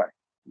goes away.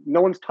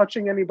 No one's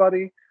touching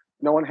anybody.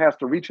 No one has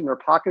to reach in their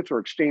pockets or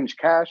exchange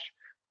cash.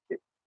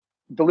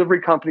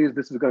 Delivery companies,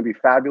 this is going to be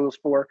fabulous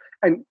for.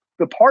 And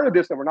the part of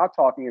this that we're not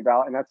talking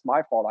about, and that's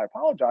my fault, I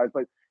apologize,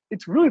 but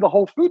it's really the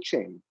whole food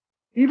chain.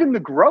 Even the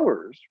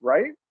growers,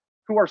 right,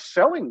 who are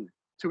selling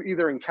to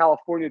either in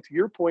California, to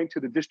your point, to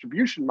the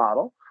distribution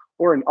model,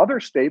 or in other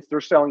states,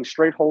 they're selling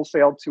straight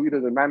wholesale to either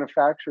the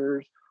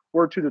manufacturers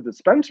or to the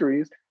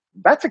dispensaries.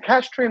 That's a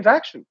cash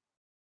transaction.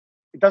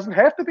 It doesn't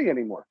have to be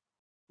anymore.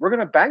 We're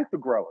going to bank the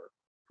grower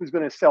who's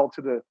going to sell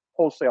to the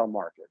wholesale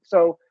market.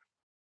 So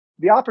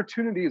the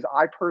opportunities,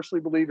 I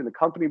personally believe, and the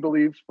company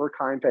believes, for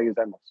Kind Pay is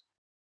endless.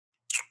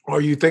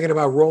 Are you thinking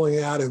about rolling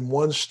it out in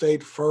one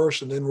state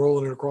first and then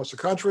rolling it across the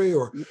country?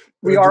 Or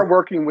we are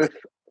working with,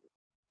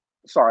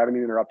 sorry, I didn't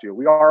mean to interrupt you.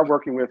 We are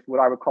working with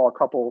what I would call a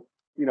couple,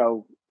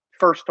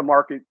 first to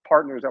market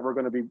partners that we're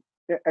going to be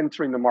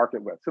entering the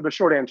market with. So the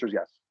short answer is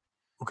yes.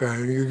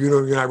 Okay,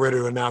 you're not ready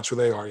to announce who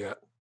they are yet.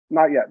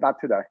 Not yet, not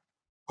today.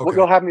 Okay.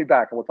 You'll have me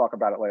back and we'll talk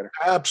about it later.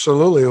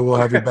 Absolutely, we'll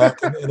have you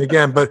back. And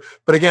again, but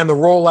again, the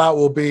rollout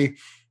will be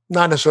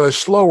not necessarily a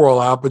slow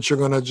rollout, but you're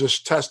going to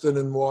just test it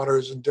in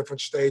waters in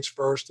different states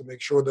first to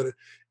make sure that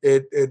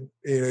it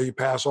you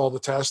pass all the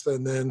tests,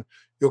 and then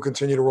you'll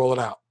continue to roll it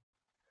out.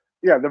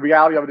 Yeah, the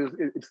reality of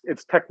it is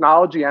it's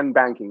technology and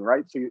banking,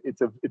 right? So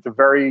it's a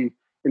very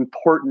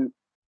important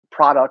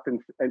product and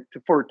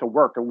for it to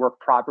work and work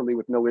properly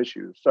with no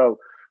issues. So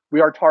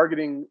we are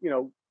targeting,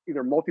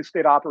 either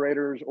multi-state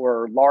operators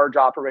or large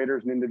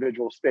operators in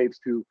individual states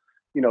to,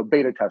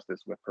 beta test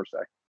this with per se.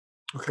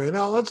 Okay,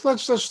 now let's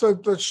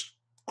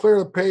clear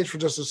the page for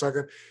just a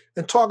second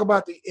and talk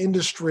about the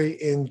industry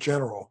in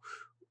general.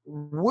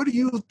 What do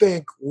you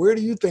think? Where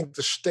do you think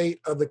the state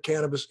of the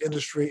cannabis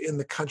industry in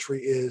the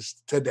country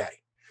is today?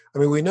 I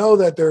mean, we know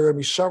that there are going to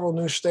be several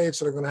new states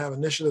that are going to have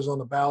initiatives on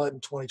the ballot in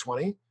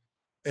 2020,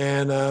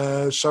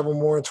 and several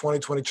more in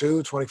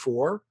 2022,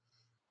 24.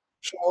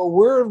 So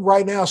we're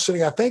right now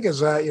sitting, I think,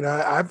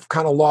 I've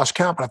kind of lost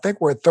count, but I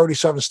think we're at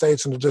 37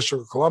 states in the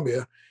District of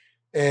Columbia.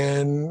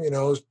 And,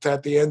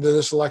 at the end of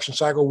this election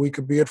cycle, we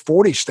could be at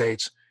 40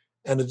 states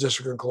in the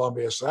District of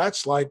Columbia. So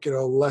that's like,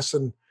 less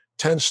than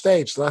 10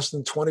 states, less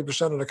than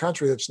 20% of the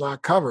country that's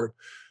not covered.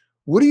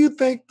 What do you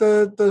think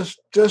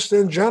just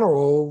in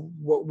general,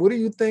 what do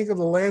you think of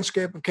the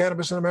landscape of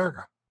cannabis in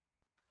America?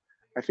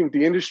 I think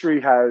the industry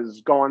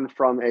has gone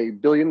from a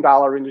 $1 billion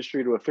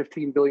industry to a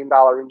 $15 billion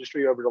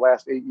industry over the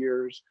last 8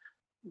 years.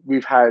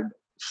 We've had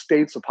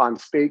states upon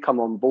state come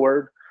on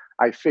board.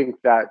 I think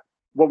that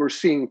what we're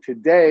seeing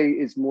today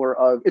is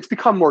it's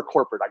become more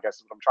corporate, I guess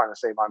is what I'm trying to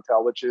say,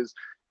 Montel, which is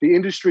the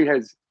industry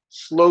has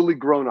slowly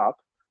grown up.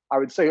 I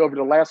would say over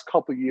the last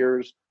couple of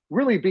years,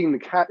 really being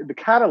the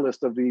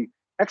catalyst of the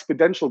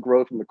exponential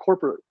growth in the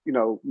corporate,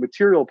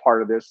 material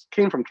part of this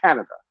came from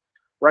Canada,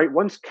 right?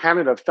 Once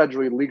Canada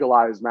federally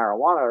legalized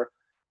marijuana,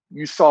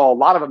 you saw a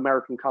lot of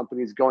American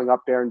companies going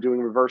up there and doing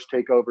reverse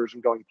takeovers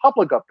and going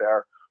public up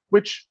there,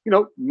 which,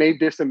 made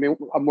this a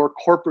more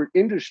corporate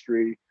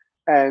industry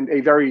and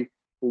a very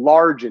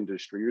large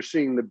industry. You're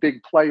seeing the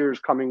big players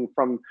coming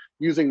from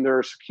using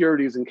their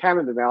securities in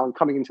Canada now and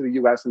coming into the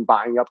US and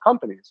buying up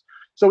companies.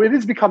 So it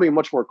is becoming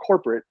much more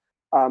corporate.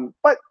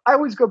 But I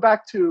always go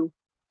back to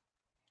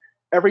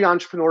every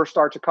entrepreneur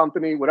starts a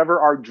company,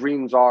 whatever our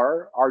dreams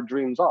are.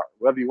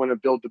 Whether you want to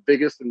build the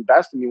biggest and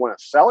best and you want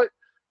to sell it,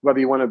 whether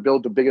you want to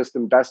build the biggest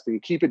and best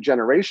and keep it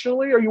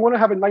generationally, or you want to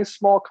have a nice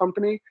small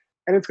company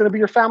and it's going to be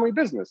your family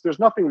business. There's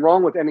nothing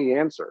wrong with any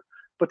answer.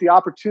 But the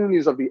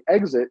opportunities of the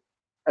exit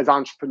as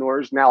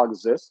entrepreneurs now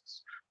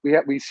exists.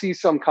 We see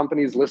some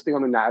companies listing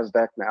on the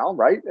NASDAQ now,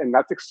 right? And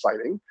that's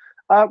exciting.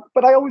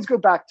 But I always go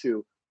back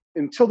to,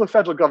 until the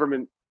federal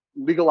government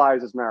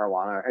legalizes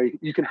marijuana,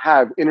 you can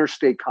have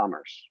interstate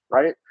commerce,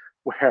 right?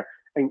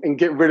 And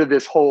get rid of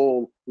this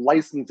whole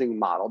licensing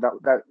model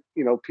that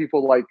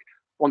people like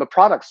on the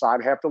product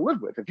side have to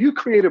live with. If you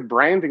create a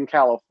brand in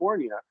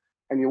California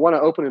and you want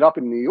to open it up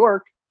in New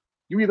York,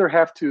 you either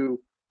have to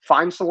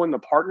find someone to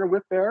partner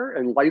with there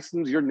and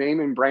license your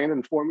name and brand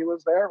and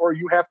formulas there, or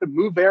you have to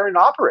move there and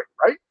operate,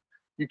 right?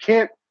 You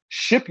can't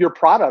ship your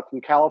product from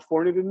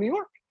California to New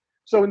York.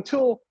 So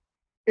until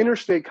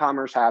interstate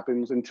commerce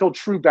happens, until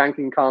true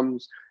banking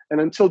comes, and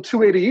until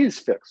 280E is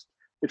fixed,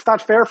 it's not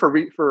fair for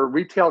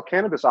retail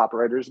cannabis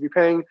operators to be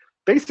paying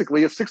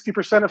basically a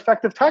 60%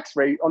 effective tax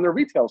rate on their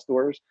retail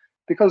stores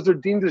because they're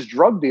deemed as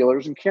drug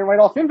dealers and can't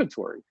write off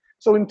inventory.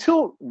 So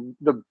until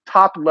the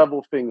top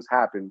level things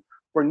happen,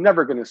 we're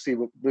never going to see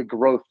the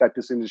growth that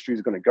this industry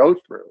is going to go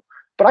through.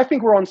 But I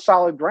think we're on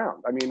solid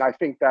ground. I mean, I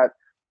think that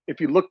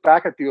if you look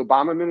back at the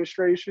Obama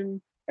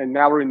administration and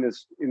now we're in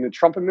the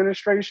Trump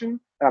administration,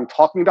 and I'm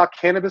talking about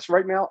cannabis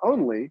right now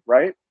only,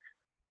 right?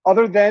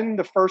 Other than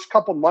the first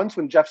couple months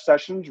when Jeff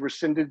Sessions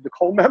rescinded the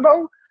Cole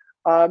memo,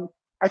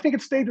 I think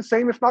it stayed the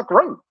same, if not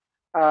grown.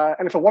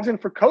 And if it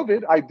wasn't for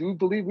COVID, I do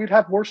believe we'd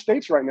have more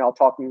states right now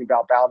talking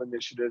about ballot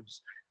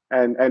initiatives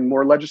and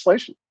more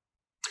legislation.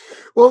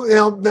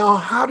 Well, now,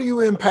 how do you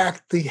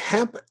impact the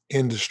hemp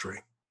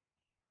industry?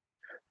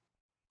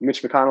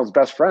 Mitch McConnell's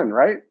best friend,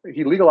 right?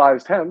 He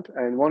legalized hemp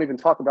and won't even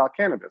talk about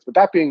cannabis. But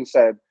that being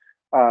said,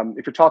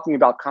 if you're talking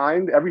about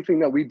Kind, everything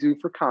that we do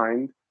for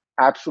Kind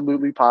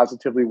absolutely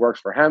positively works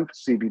for hemp,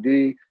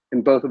 CBD,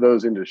 in both of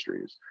those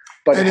industries.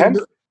 But And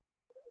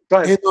go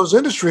ahead. in those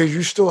industries,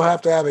 you still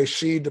have to have a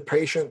seed to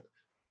patient,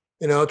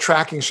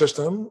 tracking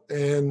system.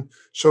 And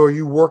so are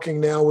you working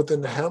now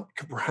within the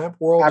hemp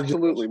world?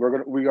 Absolutely.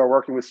 We are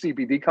working with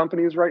CBD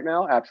companies right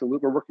now.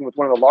 Absolutely. We're working with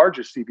one of the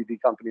largest CBD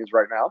companies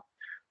right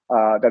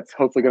now. That's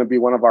hopefully going to be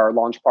one of our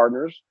launch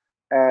partners.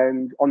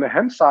 And on the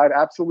hemp side,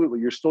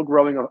 absolutely. You're still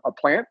growing a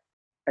plant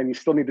and you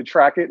still need to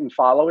track it and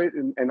follow it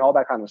and all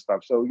that kind of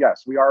stuff. So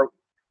yes,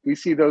 we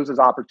see those as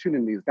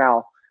opportunities.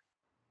 Now,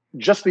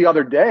 just the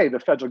other day, the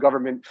federal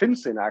government,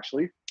 FinCEN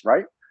actually,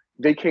 right?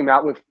 They came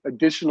out with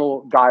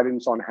additional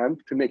guidance on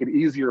hemp to make it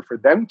easier for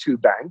them to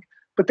bank,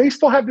 but they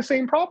still have the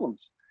same problems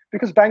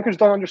because bankers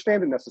don't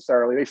understand it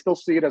necessarily. They still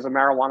see it as a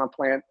marijuana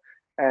plant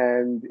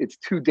and it's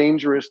too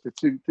dangerous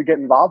to get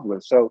involved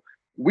with. So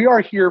we are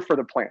here for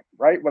the plant,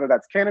 right? Whether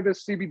that's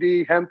cannabis,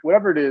 CBD, hemp,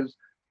 whatever it is,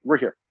 we're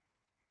here.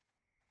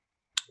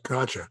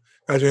 Gotcha.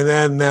 Gotcha. And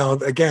then now,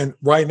 again,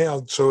 right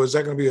now, so is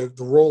that going to be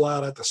the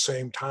rollout at the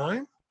same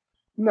time?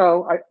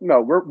 No,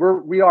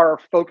 we are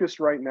focused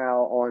right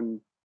now on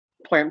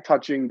plant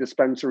touching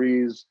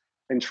dispensaries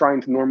and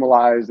trying to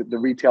normalize the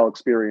retail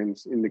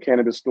experience in the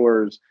cannabis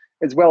stores,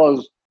 as well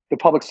as the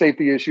public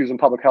safety issues and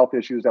public health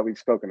issues that we've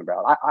spoken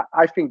about.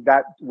 I think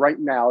that right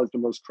now is the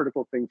most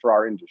critical thing for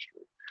our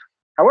industry.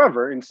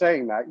 However, in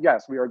saying that,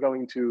 yes, we are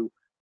going to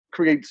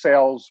create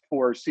sales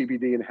for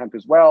CBD and hemp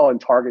as well and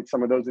target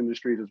some of those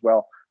industries as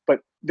well, but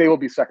they will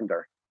be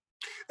secondary.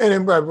 And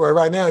then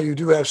right now, you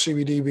do have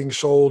CBD being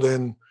sold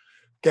in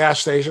gas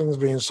stations,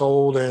 being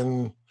sold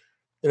in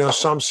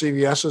some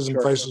CVS's and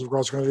places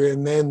across the country,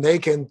 and then they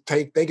can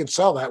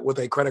sell that with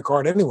a credit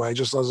card anyway,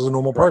 just as a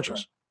normal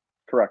purchase.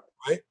 Correct.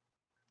 Right.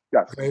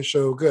 Yes. Okay.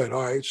 So good.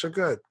 All right. So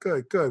good.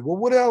 Well,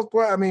 what else?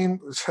 Well, I mean,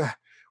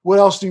 what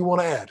else do you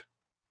want to add?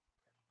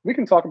 We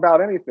can talk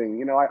about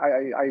anything.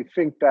 I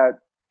think that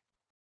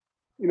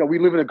we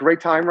live in a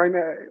great time right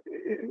now.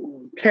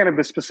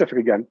 Cannabis specific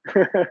again.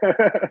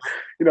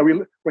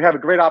 We have a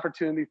great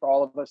opportunity for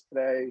all of us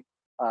today.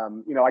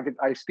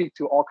 I speak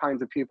to all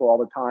kinds of people all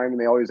the time,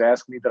 and they always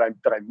ask me that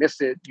I miss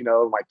it. Am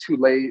I too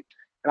late?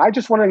 And I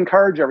just want to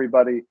encourage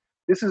everybody.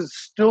 This is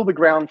still the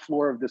ground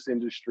floor of this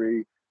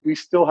industry. We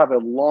still have a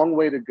long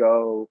way to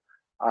go.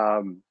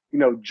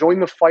 Join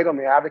the fight on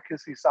the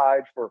advocacy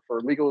side for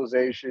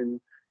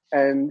legalization,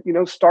 and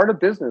start a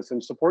business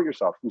and support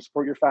yourself and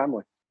support your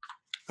family.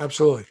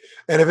 Absolutely.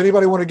 And if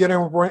anybody want to get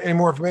any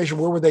more information,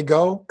 where would they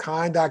go?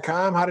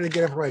 Kind.com. How did they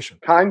get information?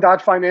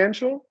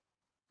 Kind.financial.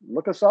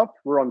 Look us up.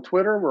 We're on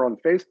Twitter. We're on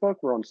Facebook.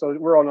 We're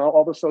on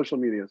all the social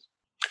medias.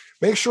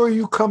 Make sure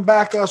you come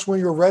back to us when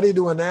you're ready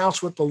to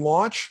announce with the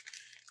launch.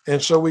 And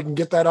so we can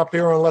get that up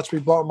here on Let's Be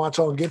Blunt with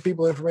Montel and give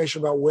people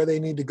information about where they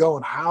need to go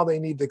and how they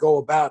need to go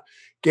about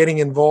getting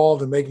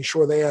involved and making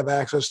sure they have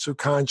access to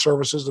Kind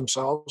services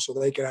themselves so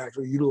they can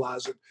actually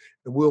utilize it.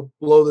 And we'll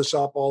blow this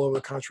up all over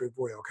the country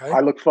for you, okay? I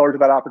look forward to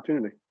that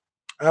opportunity.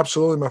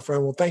 Absolutely, my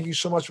friend. Well, thank you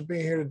so much for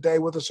being here today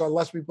with us on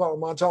Let's Be Blunt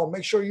with Montel.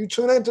 Make sure you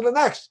tune in to the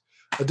next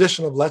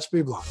edition of Let's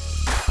Be Blunt.